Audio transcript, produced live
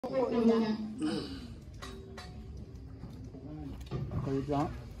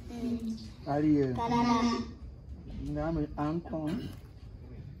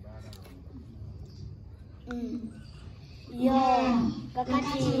Yo,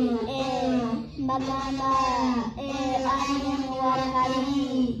 kakati, magamba, alien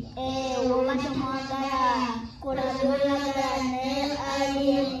wakali, wamatomagala, kuradoyagala,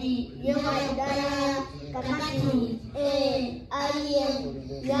 alien, yo dala, kakati, alien,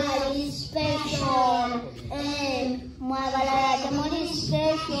 yali special, mwagala, jamoni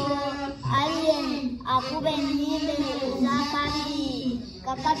special, alien, akube nile, zakati,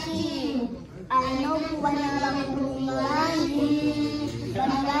 kakati, ano kubana bakumanyi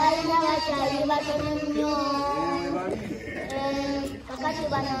banagala bachali batonyo kakati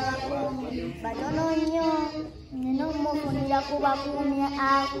bana batonyo nino mufunira kubakumya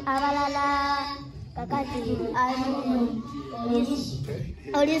abalala kakati ano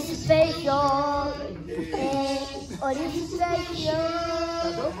oli special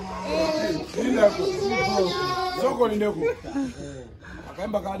soko nindeku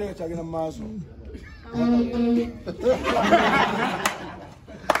akaimba kade chagina maso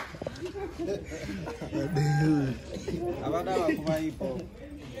abada wakuba ipo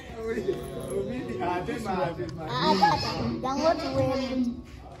jango tuwe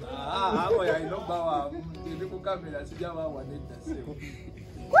hapo ya iloba wa ndiku kamera sijaba wa nenda Ssebo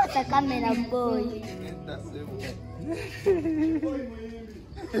kwa kamera boy nenda Ssebo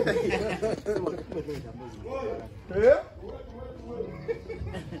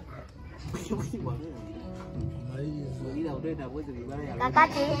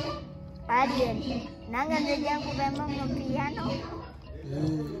kakati alien nanga ndejangu bema mu piano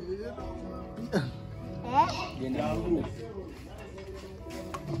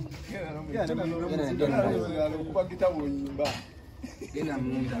kuba kitabu nyumba gena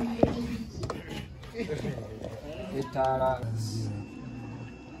munda etala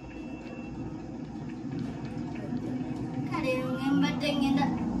kare ngembate ngenda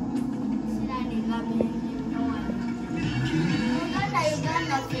silani gabe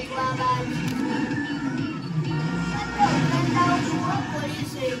Uganda kwa bali Uganda kwa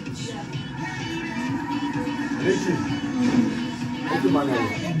polisi Listen. Itu mana?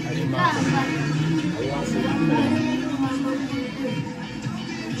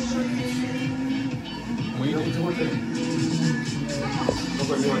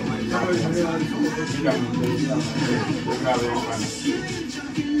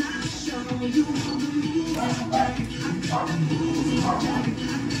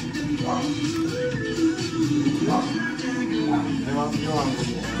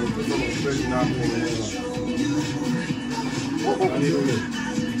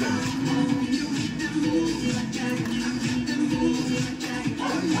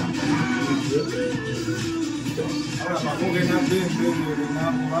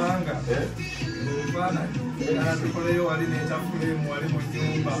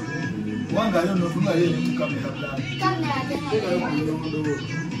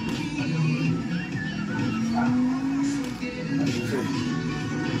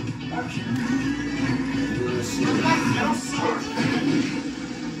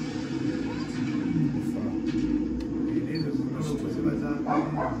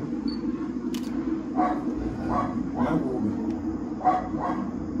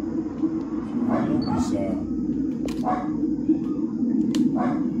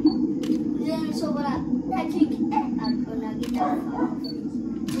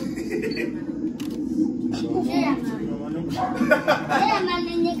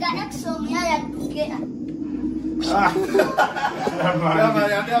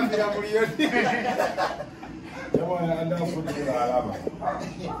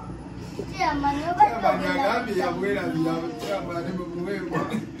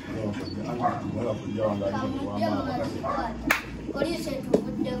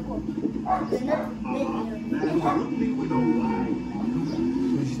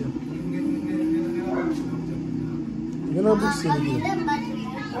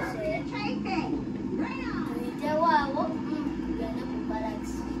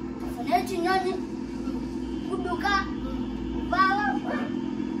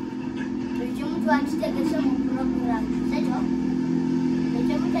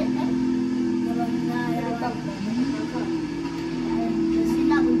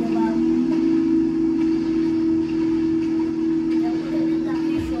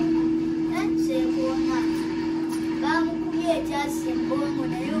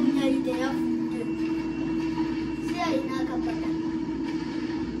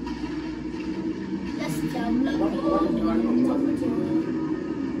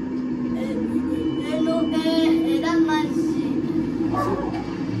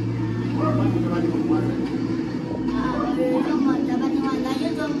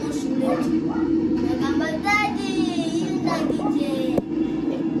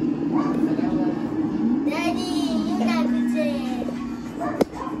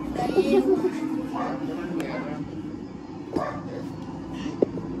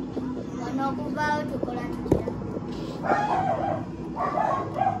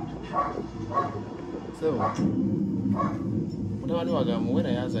 Ssebo. Mutabani wange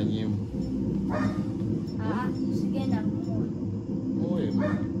amuwera yazanyeemu. Sigenda kumuwa. Muweemu.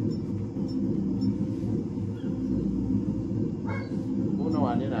 Muno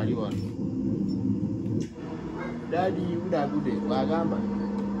wanena ali wano. Daddy udagude bagamba.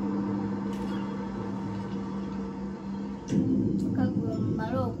 Kagwe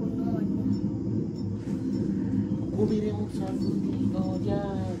mmala okunoonya. Kubire mu sabuni oja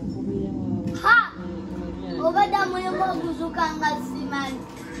kubire mu. Ha! Obadde mulimu okuzuka nga simanyi.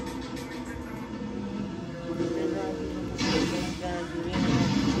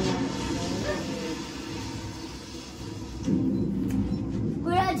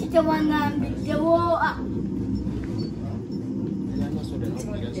 Lwaki tewangambiddewo?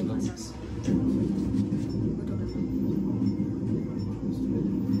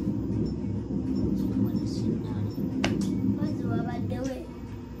 Ozi wabaddewe?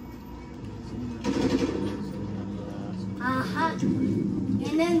 Aha,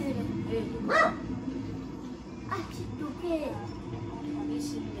 enenzire. Akituke.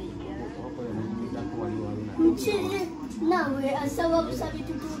 Nchini nawe asaba busabi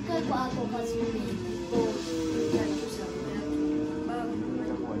tutuke kwako kasudi.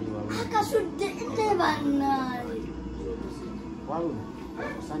 Akasudde ate bannaaye.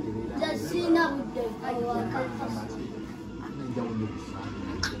 Sina budde awaka.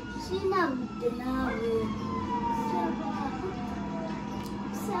 Sina budde naawe.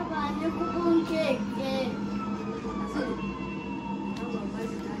 Saba ne kubunkeke.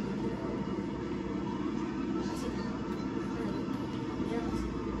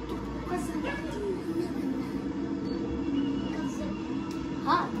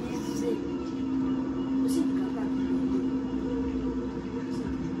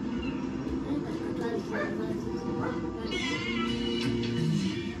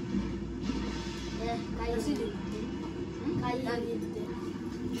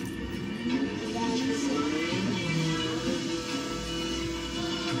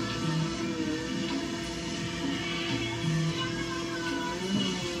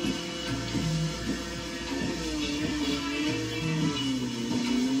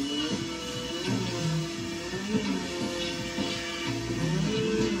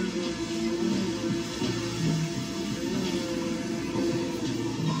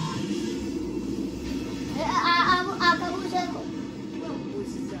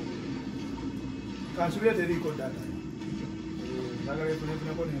 Kansubira teriko data. Ndagala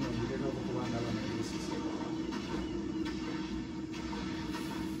kunefunako neno ndeka okubanga abana besise.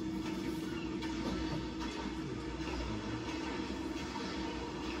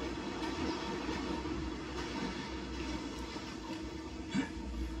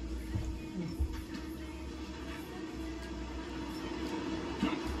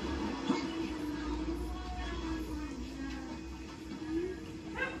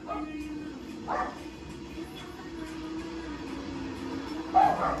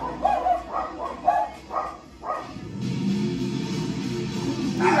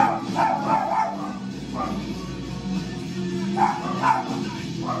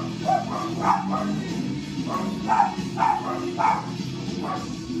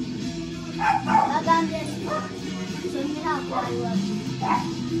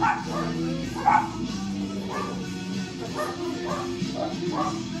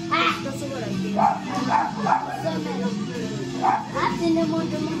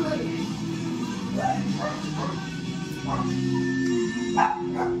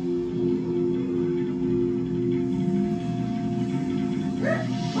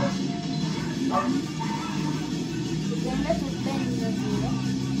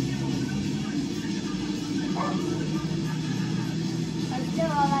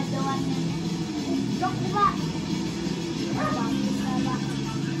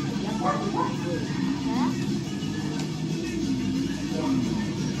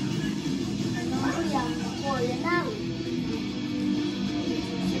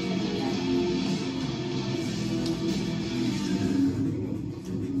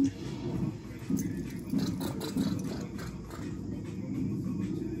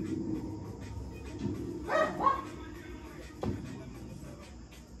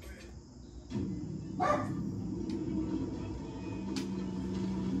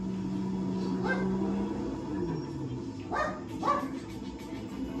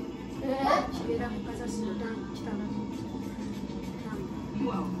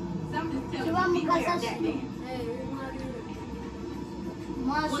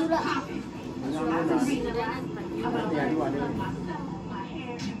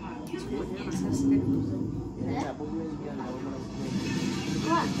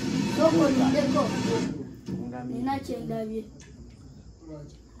 Soko ndeko. Nina chendabye.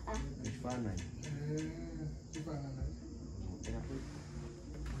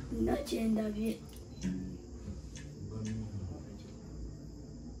 Nina chendabye.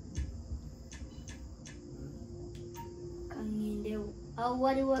 Kangindeo. Au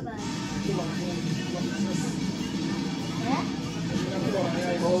waliwo bana.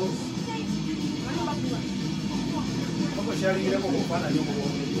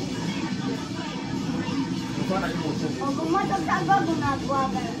 Ogumoto kago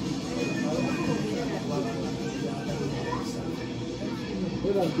gunakwagala.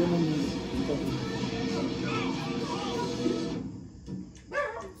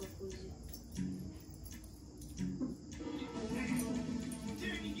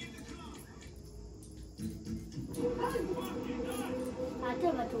 Ate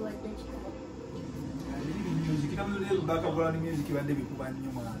batuwadde kikala. Bakagula music badde bikuba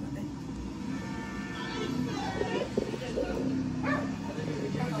nnyo mwana.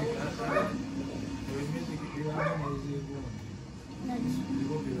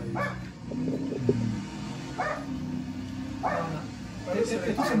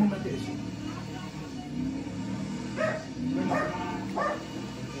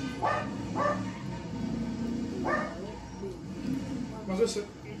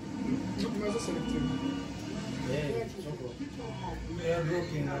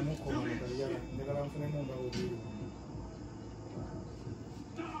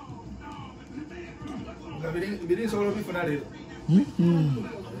 Biri solo bifuna lero.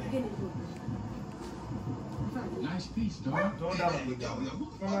 Nice piece, dog. Don't doubt it.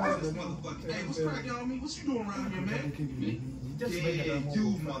 What's cracking on me? What you doing around here, man? Yeah, you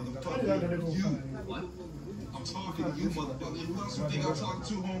motherfucker. You. What? I'm talking to you, motherfucker. Who else you think I'm talking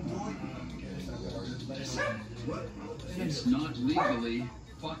to, homeboy? What? It's not legally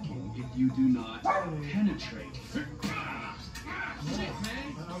fucking if you do not penetrate.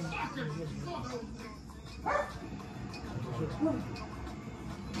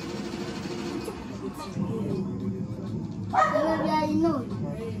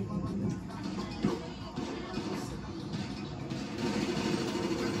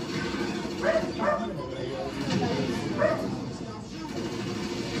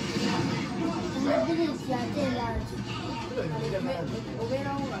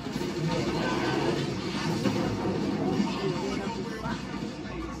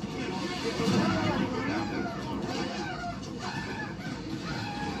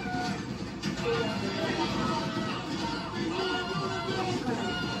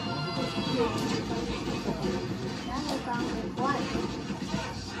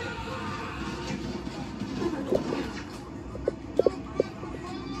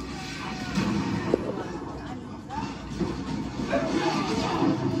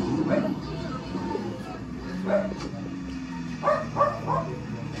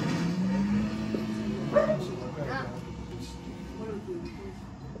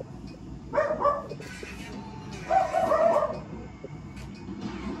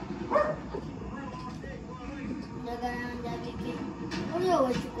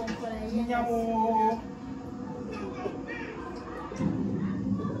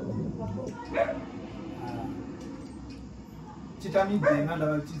 Chitamidde nganda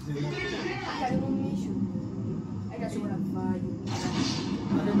bakizemu.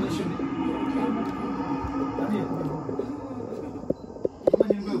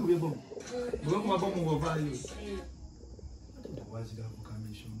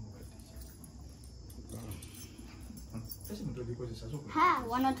 Ha,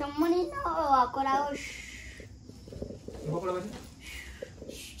 wanatomoni no wakola Wakola bati?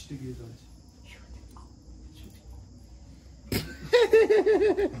 Kitegeeza ki?